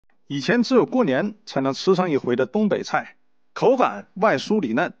以前只有过年才能吃上一回的东北菜，口感外酥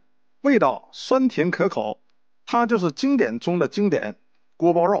里嫩，味道酸甜可口，它就是经典中的经典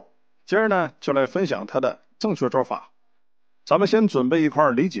锅包肉。今儿呢就来分享它的正确做法。咱们先准备一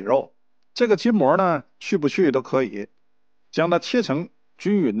块里脊肉，这个筋膜呢去不去都可以，将它切成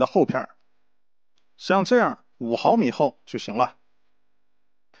均匀的厚片，像这样5毫米厚就行了。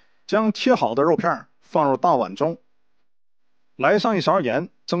将切好的肉片放入大碗中，来上1勺盐，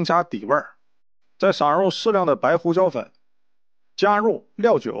增加底味，再撒入适量的白胡椒粉，加入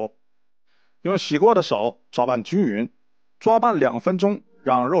料酒，用洗过的手抓拌均匀，抓拌2分钟，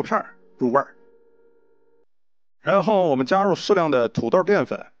让肉片入味。然后我们加入适量的土豆淀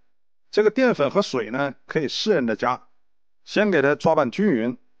粉，这个淀粉和水呢可以适量的加，先给它抓拌均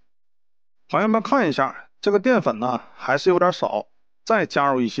匀。朋友们看一下，这个淀粉呢还是有点少，再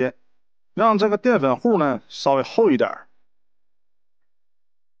加入一些，让这个淀粉糊呢稍微厚一点，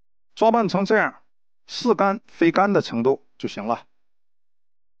抓拌成这样似干非干的程度就行了。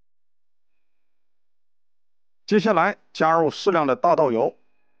接下来加入适量的大豆油，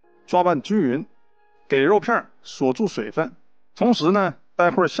抓拌均匀，给肉片锁住水分，同时呢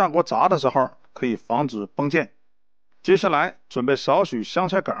待会儿下锅炸的时候可以防止崩溅。接下来准备少许香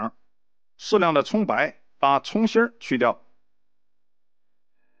菜梗，适量的葱白，把葱心去掉，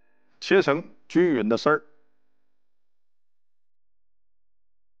切成均匀的丝儿。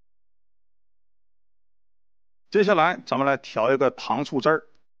接下来咱们来调一个糖醋汁儿，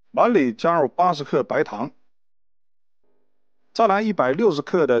碗里加入80克白糖，再来160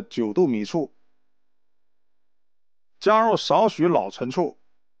克的9度米醋，加入少许老陈醋，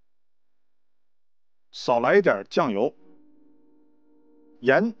少来一点酱油，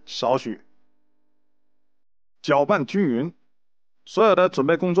盐少许，搅拌均匀。所有的准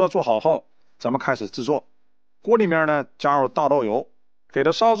备工作做好后，咱们开始制作。锅里面呢加入大豆油，给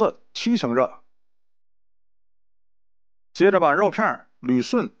它烧至7成热。接着把肉片捋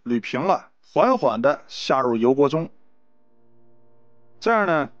顺捋平了，缓缓的下入油锅中，这样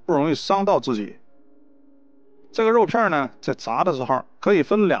呢不容易伤到自己。这个肉片呢在炸的时候可以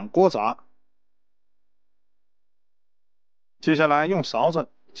分2锅炸。接下来用勺子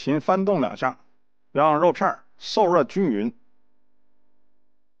勤翻动2下，让肉片受热均匀。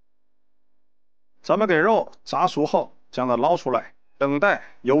咱们给肉炸熟后，将它捞出来，等待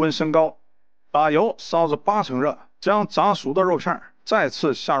油温升高，把油烧至8成热，将炸熟的肉片再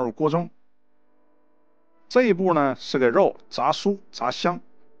次下入锅中。这一步呢是给肉炸酥炸香。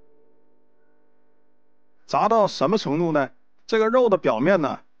炸到什么程度呢？这个肉的表面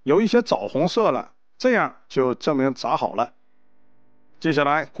呢有一些枣红色了，这样就证明炸好了。接下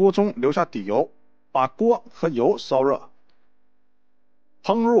来锅中留下底油，把锅和油烧热，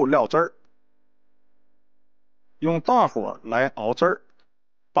烹入料汁儿，用大火来熬汁儿，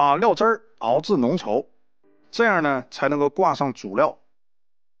把料汁儿熬至浓稠，这样呢才能够挂上主料。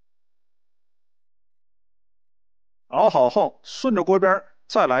熬好后，顺着锅边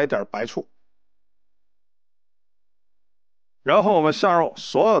再来一点白醋，然后我们下入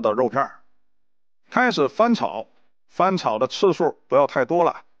所有的肉片，开始翻炒。翻炒的次数不要太多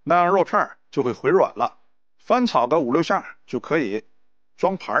了，那样肉片就会回软了。翻炒个5、6下就可以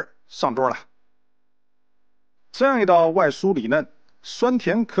装盘上桌了。这样一道外酥里嫩、酸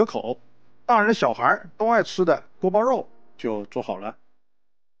甜可口，大人小孩都爱吃的锅包肉就做好了。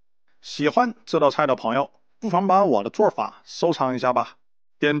喜欢这道菜的朋友，不妨把我的做法收藏一下吧。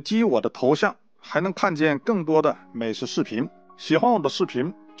点击我的头像，还能看见更多的美食视频。喜欢我的视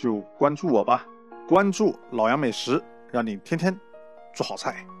频就关注我吧。关注老杨美食，让你天天做好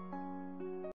菜。